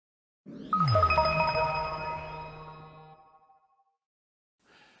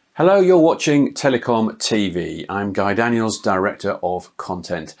Hello, you're watching Telecom TV. I'm Guy Daniels, Director of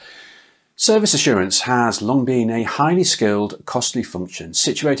Content. Service assurance has long been a highly skilled, costly function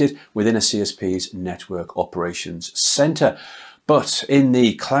situated within a CSP's network operations centre. But in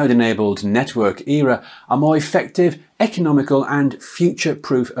the cloud-enabled network era, a more effective, economical and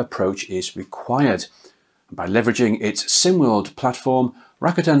future-proof approach is required. By leveraging its Simworld platform,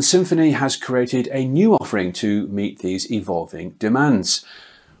 Rakuten Symphony has created a new offering to meet these evolving demands.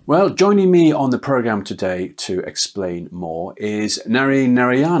 Well, joining me on the programme today to explain more is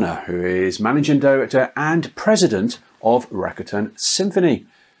Narayana, who is Managing Director and President of Rakuten Symphony.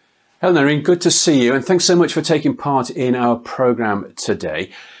 Hello Naren, good to see you and thanks so much for taking part in our programme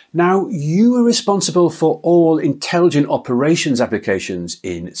today. Now, you are responsible for all intelligent operations applications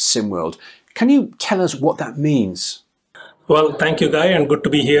in Simworld. Can you tell us what that means? Well, thank you, Guy, and good to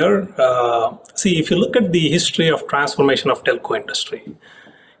be here. See, if you look at the history of transformation of telco industry,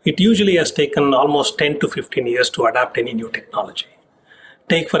 it usually has taken almost 10 to 15 years to adapt any new technology.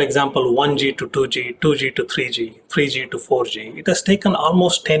 Take, for example, 1G to 2G, 2G to 3G, 3G to 4G. It has taken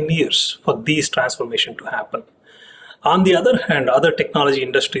almost 10 years for these transformation to happen. On the other hand, other technology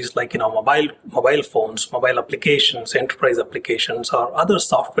industries like mobile phones, mobile applications, enterprise applications, or other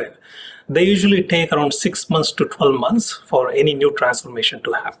software, they usually take around 6 months to 12 months for any new transformation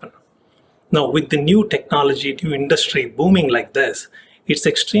to happen. Now, with the new technology, new industry booming like this, it's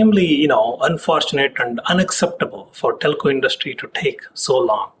extremely, unfortunate and unacceptable for telco industry to take so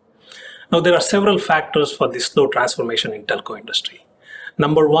long. Now, there are several factors for this slow transformation in telco industry.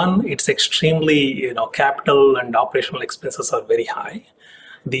 Number one, it's extremely, capital and operational expenses are very high.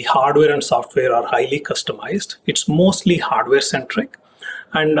 The hardware and software are highly customized. It's mostly hardware centric.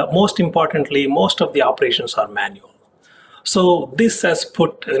 And most importantly, most of the operations are manual. So this has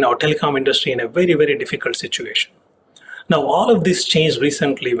put, telecom industry in a very, very difficult situation. Now, all of this changed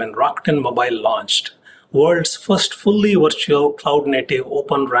recently when Rakuten Mobile launched world's first fully virtual cloud-native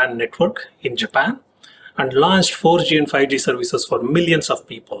Open RAN network in Japan and launched 4G and 5G services for millions of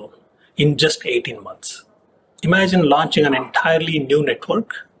people in just 18 months. Imagine launching an entirely new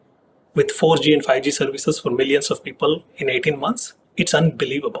network with 4G and 5G services for millions of people in 18 months. It's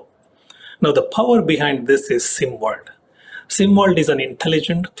unbelievable. Now, the power behind this is Simworld. Simworld is an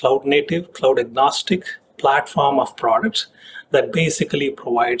intelligent, cloud-native, cloud-agnostic platform of products that basically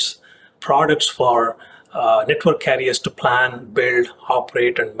provides products for network carriers to plan, build,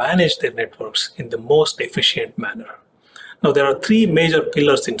 operate, and manage their networks in the most efficient manner. Now, there are three major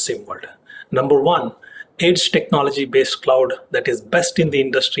pillars in Simworld. Number one, edge technology-based cloud that is best in the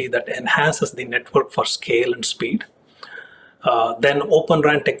industry that enhances the network for scale and speed. Then Open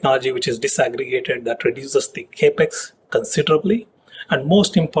RAN technology, which is disaggregated, that reduces the capex considerably. And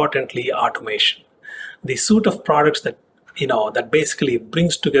most importantly, automation. The suite of products that basically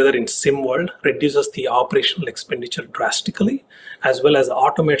brings together in Simworld reduces the operational expenditure drastically, as well as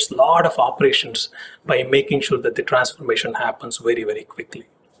automates a lot of operations by making sure that the transformation happens very, very quickly.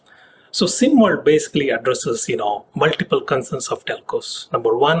 So Simworld basically addresses, multiple concerns of telcos.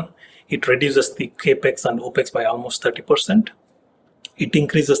 Number one, it reduces the capex and opex by almost 30%. It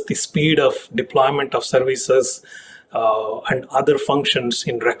increases the speed of deployment of services and other functions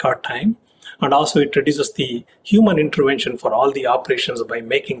in record time. And also it reduces the human intervention for all the operations by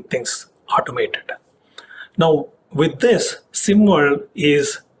making things automated. Now, with this, Simworld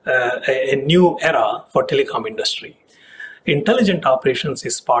is a new era for telecom industry. Intelligent operations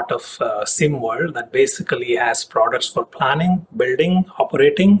is part of Simworld that basically has products for planning, building,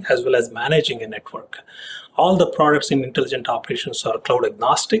 operating, as well as managing a network. All the products in intelligent operations are cloud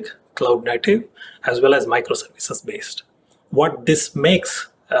agnostic, cloud native, as well as microservices based. What this makes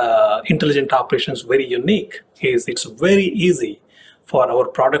intelligent operations very unique is it's very easy for our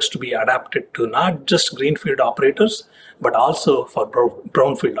products to be adapted to not just greenfield operators, but also for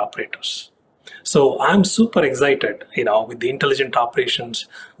brownfield operators. So I'm super excited, with the intelligent operations,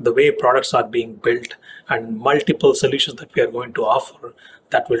 the way products are being built and multiple solutions that we are going to offer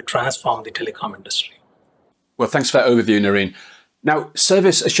that will transform the telecom industry. Well, thanks for that overview, Naren. Now,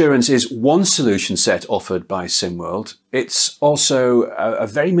 service assurance is one solution set offered by Simworld. It's also a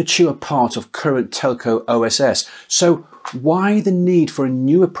very mature part of current telco OSS. So why the need for a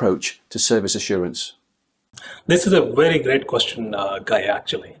new approach to service assurance? This is a very great question, Guy,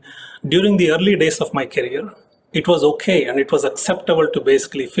 actually. During the early days of my career, it was okay and it was acceptable to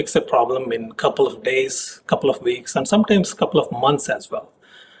basically fix a problem in a couple of days, couple of weeks, and sometimes a couple of months as well.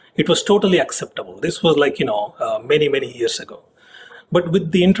 It was totally acceptable. This was like, many, many years ago. But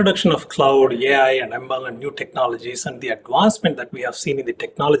with the introduction of cloud, AI, and ML and new technologies and the advancement that we have seen in the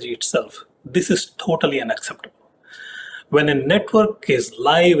technology itself, this is totally unacceptable. When a network is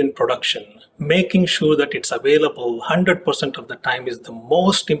live in production, making sure that it's available 100% of the time is the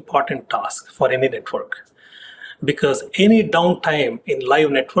most important task for any network. Because any downtime in live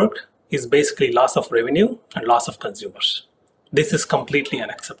network is basically loss of revenue and loss of consumers. This is completely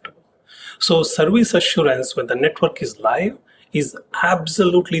unacceptable. So service assurance when the network is live is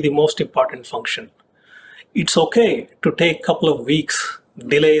absolutely the most important function. It's okay to take a couple of weeks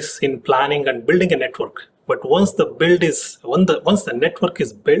delays in planning and building a network, but once the network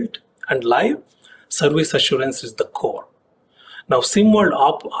is built and live, service assurance is the core. Now, Simworld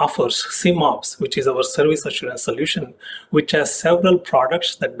offers SimOps, which is our service assurance solution, which has several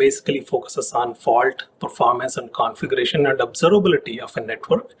products that basically focuses on fault, performance, and configuration and observability of a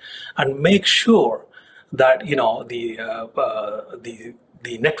network, and make sure that the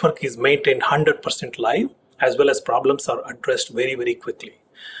network is maintained 100% live, as well as problems are addressed very, very quickly.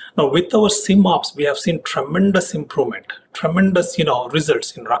 Now, with our SimOps, we have seen tremendous improvement, tremendous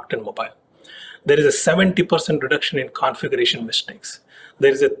results in Rakuten Mobile. There is a 70% reduction in configuration mistakes.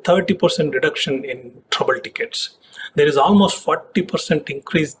 There is a 30% reduction in trouble tickets. There is almost 40%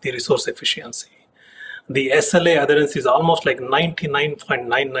 increase the resource efficiency. The SLA adherence is almost like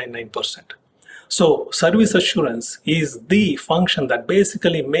 99.999%. So service assurance is the function that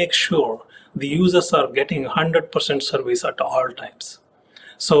basically makes sure the users are getting 100% service at all times.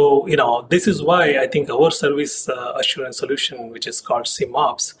 So, this is why I think our service assurance solution, which is called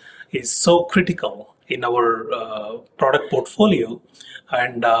SimOps, is so critical in our product portfolio.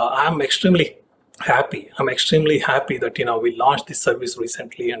 And I'm extremely happy. That, we launched this service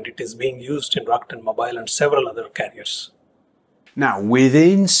recently and it is being used in Rakuten Mobile and several other carriers. Now,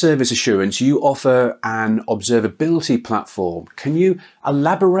 within service assurance, you offer an observability platform. Can you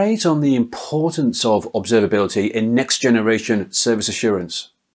elaborate on the importance of observability in next generation service assurance?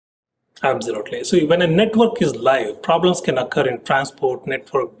 Absolutely. So when a network is live, problems can occur in transport,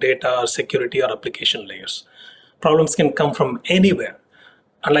 network, data, security, or application layers. Problems can come from anywhere.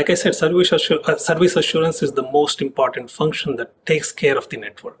 And like I said, service assurance is the most important function that takes care of the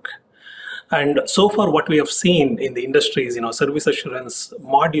network. And so far, what we have seen in the industry is, service assurance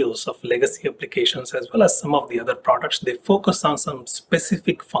modules of legacy applications, as well as some of the other products, they focus on some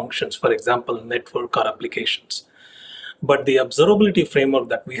specific functions, for example, network or applications. But the observability framework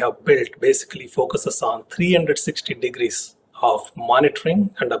that we have built basically focuses on 360 degrees of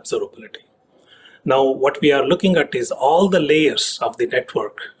monitoring and observability. Now, what we are looking at is all the layers of the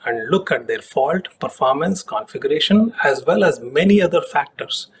network and look at their fault, performance, configuration, as well as many other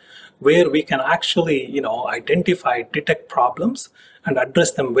factors where we can actually, identify, detect problems and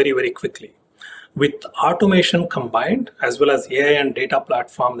address them very, very quickly. With automation combined, as well as AI and data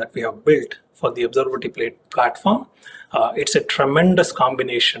platform that we have built for the observability platform, it's a tremendous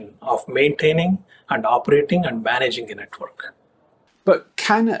combination of maintaining and operating and managing a network. But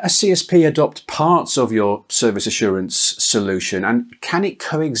can a CSP adopt parts of your service assurance solution, and can it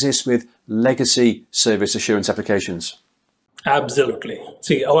coexist with legacy service assurance applications? Absolutely.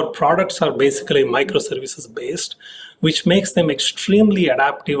 See, our products are basically microservices based, which makes them extremely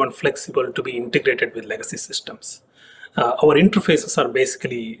adaptive and flexible to be integrated with legacy systems. Our interfaces are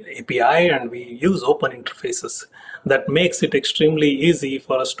basically API, and we use open interfaces that makes it extremely easy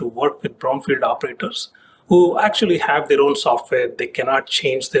for us to work with brownfield operators who actually have their own software. They cannot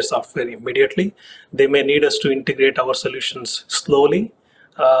change their software immediately. They may need us to integrate our solutions slowly.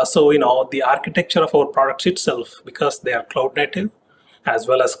 So the architecture of our products itself, because they are cloud native as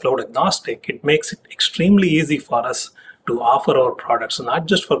well as cloud agnostic, it makes it extremely easy for us to offer our products, not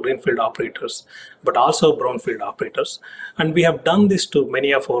just for greenfield operators, but also brownfield operators. And we have done this to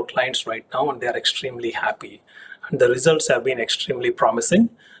many of our clients right now, and they are extremely happy. And the results have been extremely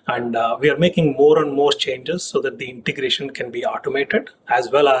promising. And we are making more and more changes so that the integration can be automated, as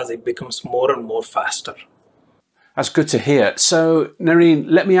well as it becomes more and more faster. That's good to hear. So, Naren,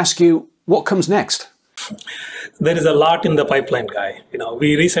 let me ask you, what comes next? There is a lot in the pipeline, Guy.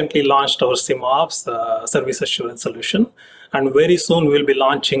 We recently launched our SimOps service assurance solution, and very soon we'll be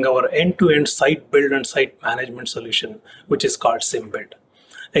launching our end-to-end site build and site management solution, which is called Simbuild.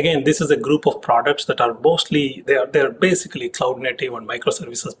 Again, this is a group of products that are mostly, they're basically cloud native and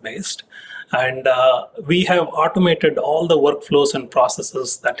microservices based. And we have automated all the workflows and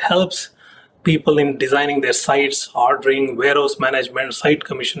processes that helps people in designing their sites, ordering, warehouse management, site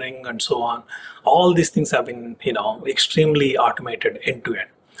commissioning, and so on. All these things have been, extremely automated end to end.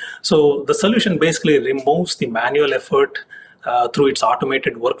 So the solution basically removes the manual effort through its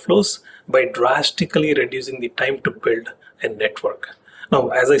automated workflows by drastically reducing the time to build a network. Now,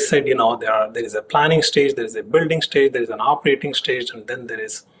 as I said, there is a planning stage, there is a building stage, there is an operating stage, and then there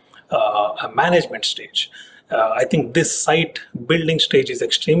is a management stage. I think this site building stage is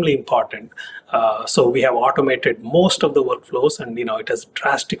extremely important. So we have automated most of the workflows, and it has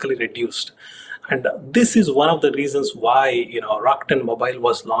drastically reduced. And this is one of the reasons why Rakuten Mobile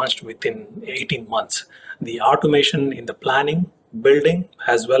was launched within 18 months. The automation in the planning, building,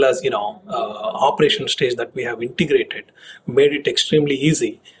 as well as operation stage that we have integrated made it extremely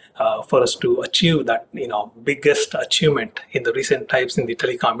easy for us to achieve that biggest achievement in the recent times in the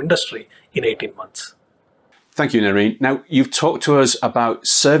telecom industry in 18 months. Thank you, Naren. Now, you've talked to us about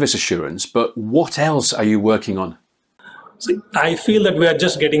service assurance, but what else are you working on? See, I feel that we are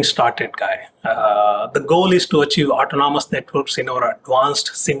just getting started, Guy. The goal is to achieve autonomous networks in our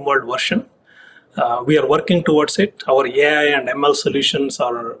advanced Simworld version. We are working towards it. Our AI and ML solutions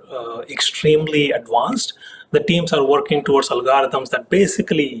are extremely advanced. The teams are working towards algorithms that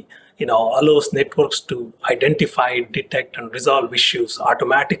basically allows networks to identify, detect, and resolve issues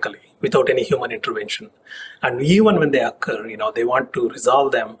automatically without any human intervention. And even when they occur, they want to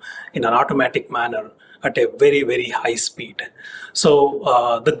resolve them in an automatic manner at a very, very high speed.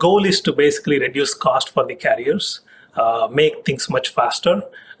 So the goal is to basically reduce cost for the carriers, make things much faster,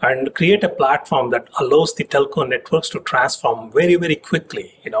 and create a platform that allows the telco networks to transform very, very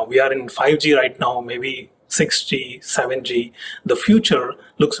quickly. We are in 5G right now, maybe 6G, 7G. The future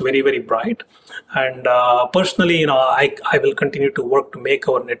looks very, very bright. And personally, I will continue to work to make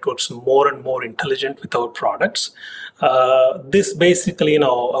our networks more and more intelligent with our products. This basically,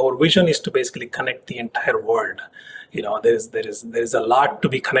 our vision is to basically connect the entire world. There is a lot to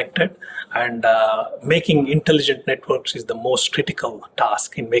be connected, and making intelligent networks is the most critical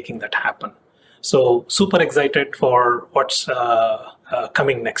task in making that happen. So super excited for what's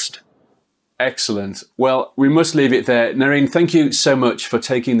coming next. Excellent. Well, we must leave it there. Naren, thank you so much for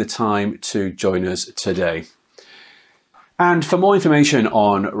taking the time to join us today. And for more information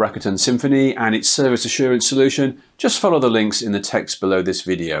on Rakuten Symphony and its service assurance solution, just follow the links in the text below this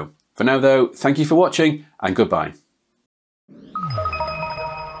video. For now though, thank you for watching and goodbye.